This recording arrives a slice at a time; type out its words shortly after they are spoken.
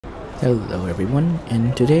Hello everyone,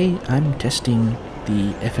 and today I'm testing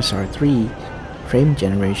the FSR 3 frame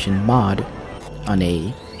generation mod on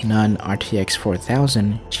a non-RTX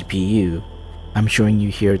 4000 GPU. I'm showing you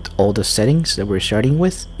here all the settings that we're starting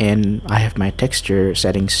with, and I have my texture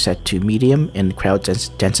settings set to medium and crowd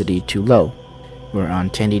density to low. We're on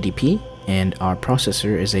 1080p, and our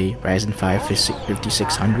processor is a Ryzen 5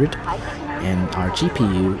 5600, and our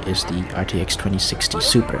GPU is the RTX 2060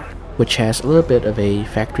 Super, which has a little bit of a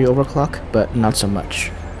factory overclock, but not so much.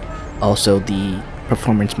 Also, the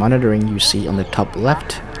performance monitoring you see on the top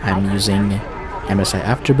left, I'm using MSI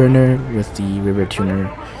Afterburner with the River Tuner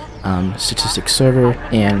statistics server,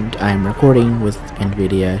 and I'm recording with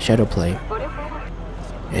NVIDIA Shadowplay.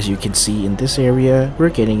 As you can see in this area, we're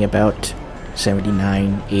getting about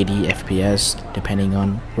 79-80 FPS depending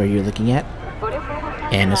on where you're looking at.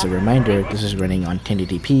 And as a reminder, this is running on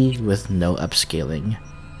 1080p with no upscaling.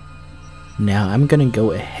 Now I'm gonna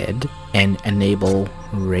go ahead and enable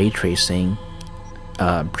ray tracing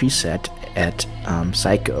preset at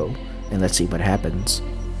Psycho, and let's see what happens.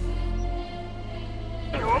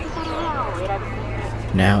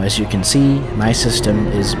 Now as you can see, my system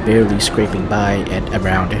is barely scraping by at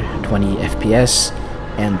around 20 FPS,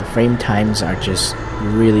 and the frame times are just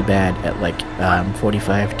really bad at like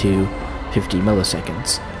 45 to 50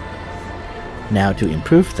 milliseconds. Now to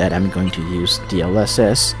improve that, I'm going to use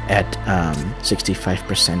DLSS at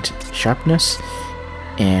 65% sharpness,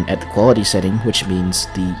 and at the quality setting, which means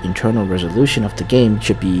the internal resolution of the game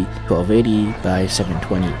should be 1280 by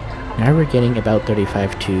 720. Now we're getting about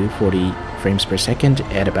 35 to 40 frames per second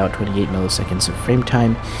at about 28 milliseconds of frame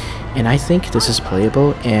time, and I think this is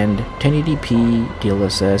playable. And 1080p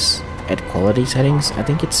DLSS at quality settings, I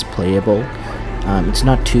think it's playable. It's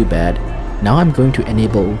not too bad. Now I'm going to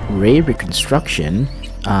enable ray reconstruction,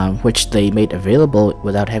 which they made available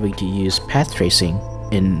without having to use path tracing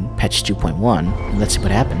in patch 2.1, and let's see what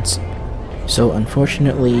happens. So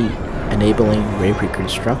unfortunately, enabling ray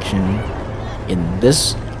reconstruction in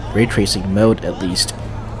this ray tracing mode at least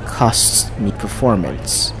costs me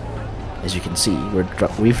performance. As you can see,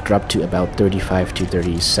 we've dropped to about 35 to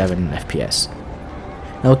 37 FPS.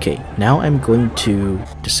 Okay, now I'm going to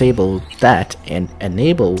disable that and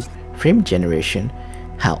enable frame generation.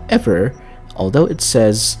 However, although it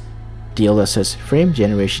says DLSS frame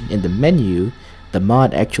generation in the menu, the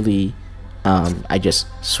mod actually I just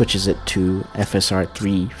switches it to FSR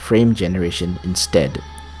 3 frame generation instead.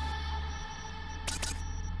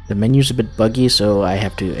 The menu's a bit buggy, so I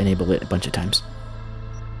have to enable it a bunch of times.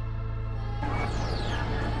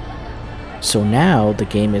 So now the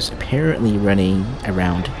game is apparently running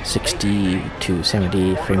around 60 to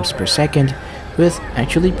 70 frames per second, with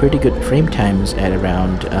actually pretty good frame times at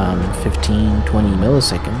around 15-20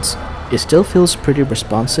 milliseconds. It still feels pretty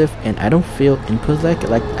responsive, and I don't feel input lag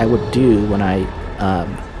like I would do when I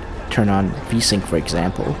turn on VSync, for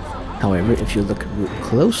example. However, if you look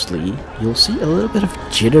closely, you'll see a little bit of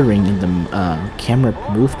jittering in the camera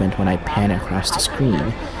movement when I pan across the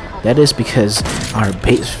screen. That is because our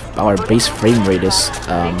base frame rate is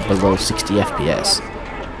below 60 FPS.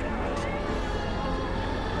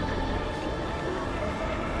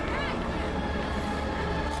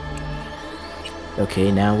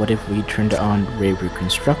 Okay, now what if we turned on ray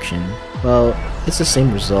reconstruction? Well, it's the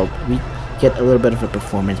same result. We get a little bit of a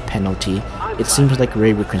performance penalty. It seems like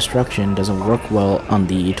ray reconstruction doesn't work well on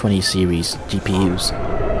the 20 series GPUs.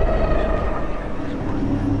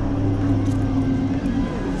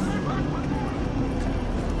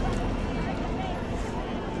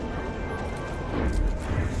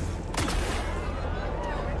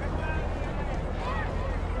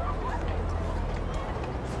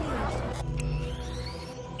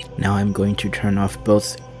 Now I'm going to turn off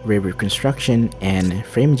both ray reconstruction and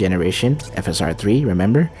frame generation, FSR 3,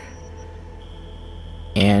 remember?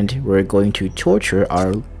 And we're going to torture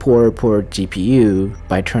our poor GPU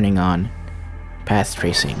by turning on path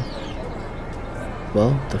tracing.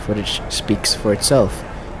 Well, the footage speaks for itself.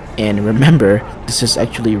 And remember, this is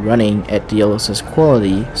actually running at DLSS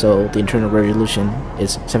quality, so the internal resolution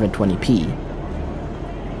is 720p.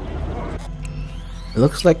 It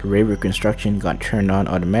looks like ray reconstruction got turned on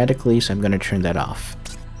automatically, so I'm going to turn that off.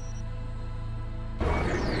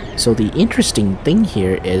 So the interesting thing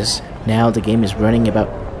here is now the game is running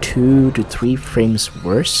about 2 to 3 frames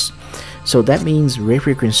worse. So that means ray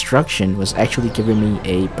reconstruction was actually giving me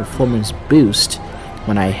a performance boost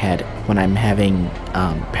when I'm having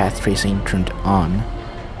path tracing turned on.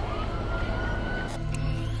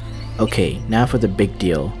 Okay, now for the big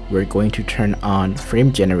deal. We're going to turn on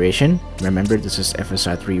frame generation. Remember, this is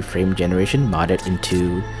FSR 3 frame generation modded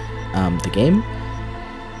into the game.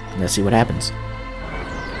 Let's see what happens.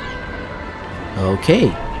 Okay,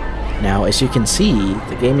 now as you can see,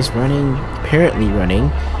 the game is apparently running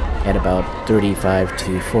at about 35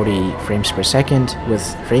 to 40 frames per second with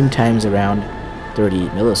frame times around 30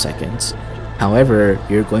 milliseconds. However,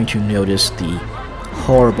 you're going to notice the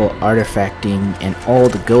horrible artifacting and all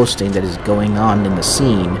the ghosting that is going on in the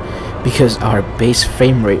scene because our base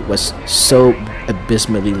frame rate was so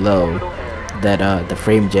abysmally low that the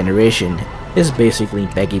frame generation is basically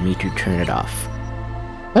begging me to turn it off.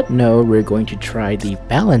 But no, we're going to try the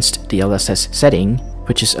balanced DLSS setting,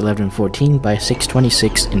 which is 1114 by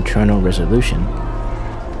 626 internal resolution.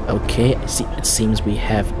 Okay, it seems we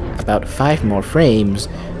have about 5 more frames,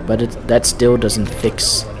 but that still doesn't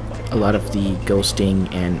fix a lot of the ghosting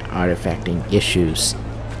and artifacting issues.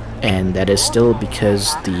 And that is still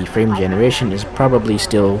because the frame generation is probably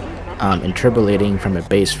still interpolating from a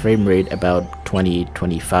base frame rate about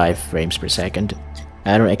 20-25 frames per second.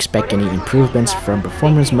 I don't expect any improvements from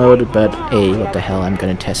performance mode, but hey, what the hell, I'm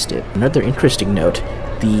gonna test it. Another interesting note,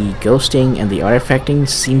 the ghosting and the artifacting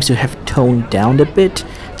seems to have toned down a bit.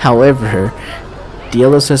 However,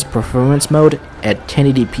 DLSS performance mode at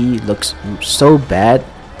 1080p looks so bad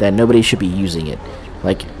that nobody should be using it.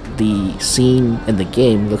 Like, the scene in the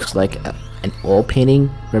game looks like an oil painting,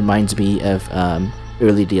 reminds me of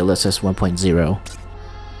early DLSS 1.0.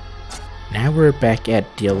 Now we're back at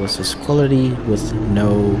DLSS quality with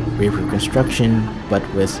no wave reconstruction, but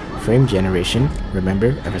with frame generation.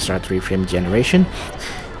 Remember, FSR 3 frame generation.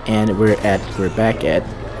 And we're back at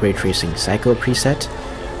ray tracing cycle preset.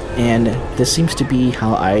 And this seems to be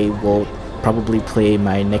how I will probably play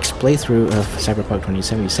my next playthrough of Cyberpunk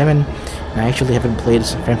 2077. I actually haven't played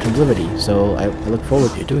Phantom Liberty, so I look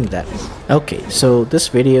forward to doing that. Okay, so this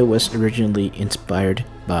video was originally inspired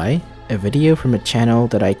by a video from a channel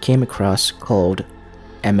that I came across called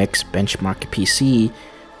MX Benchmark PC,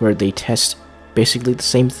 where they test basically the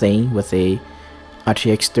same thing with a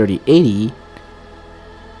RTX 3080,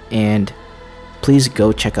 and please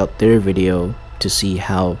go check out their video to see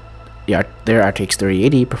how their RTX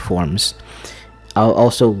 3080 performs. I'll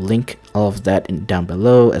also link all of that down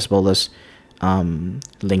below, as well as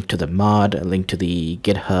link to the mod, a link to the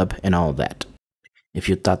GitHub, and all of that. If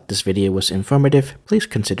you thought this video was informative, please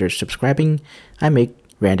consider subscribing. I make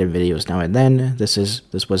random videos now and then. This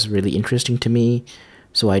was really interesting to me,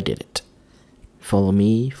 so I did it. Follow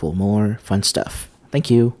me for more fun stuff. Thank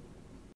you.